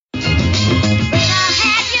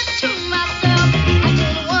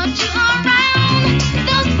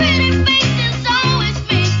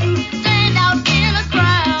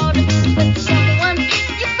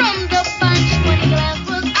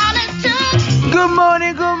Good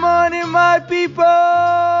morning, my people.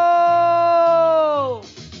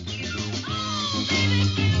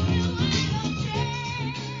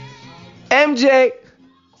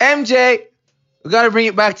 MJ, we gotta bring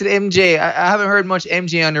it back to the MJ. I haven't heard much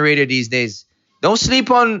MJ on the radio these days. Don't sleep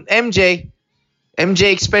on MJ.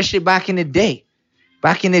 MJ, especially back in the day.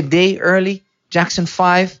 Back in the day, early, Jackson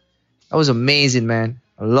 5. That was amazing, man.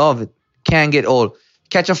 I love it. Can't get old.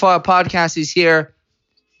 Catch a Fire podcast is here.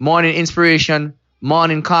 Morning inspiration,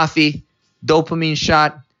 morning coffee, dopamine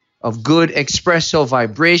shot of good espresso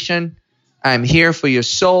vibration. I'm here for your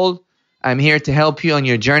soul. I'm here to help you on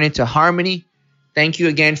your journey to harmony. Thank you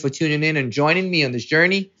again for tuning in and joining me on this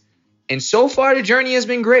journey. And so far, the journey has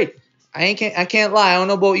been great. I can't lie. I don't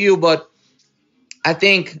know about you, but I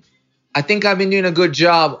think I've been doing a good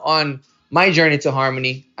job on my journey to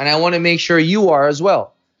harmony, and I want to make sure you are as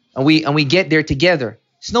well. And we get there together.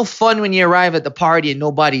 It's no fun when you arrive at the party and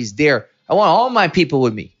nobody's there. I want all my people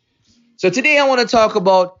with me. So today I want to talk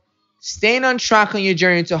about staying on track on your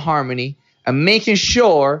journey to harmony and making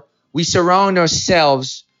sure we surround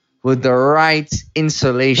ourselves with the right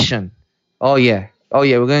insulation. Oh yeah.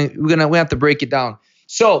 We have to break it down.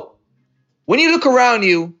 So when you look around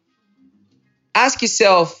you, ask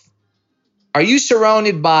yourself, are you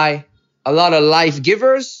surrounded by a lot of life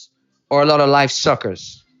givers or a lot of life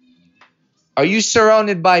suckers? Are you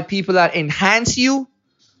surrounded by people that enhance you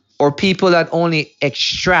or people that only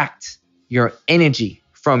extract your energy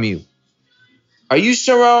from you? Are you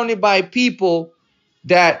surrounded by people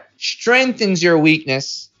that strengthens your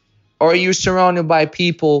weakness, or are you surrounded by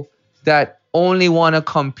people that only want to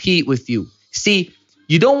compete with you? See,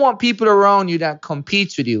 you don't want people around you that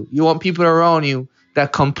competes with you. You want people around you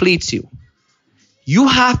that completes you. You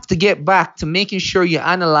have to get back to making sure you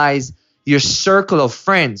analyze your circle of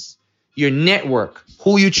friends, your network,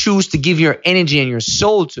 who you choose to give your energy and your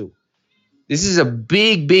soul to. This is a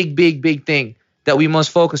big thing that we must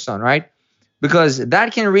focus on, right? Because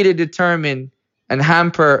that can really determine and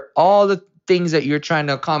hamper all the things that you're trying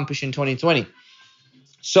to accomplish in 2020.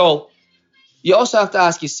 So you also have to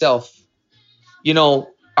ask yourself,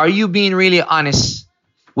 are you being really honest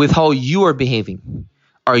with how you are behaving?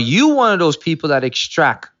 Are you one of those people that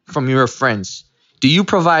extract from your friends? Do you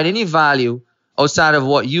provide any value outside of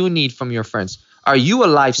what you need from your friends? Are you a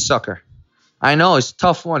life sucker? I know it's a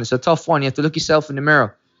tough one. It's a tough one. You have to look yourself in the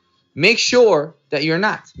mirror. Make sure that you're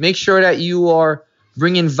not. Make sure that you are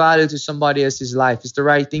bringing value to somebody else's life. It's the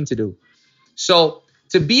right thing to do. So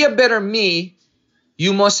to be a better me,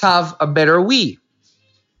 you must have a better we.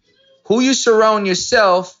 Who you surround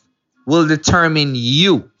yourself will determine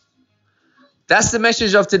you. That's the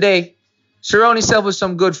message of today. Surround yourself with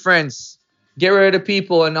some good friends. Get rid of the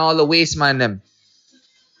people and all the waste man them.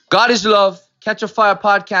 God is love. Catch a Fire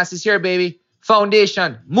podcast is here, baby.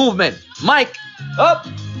 Foundation, movement, mic up.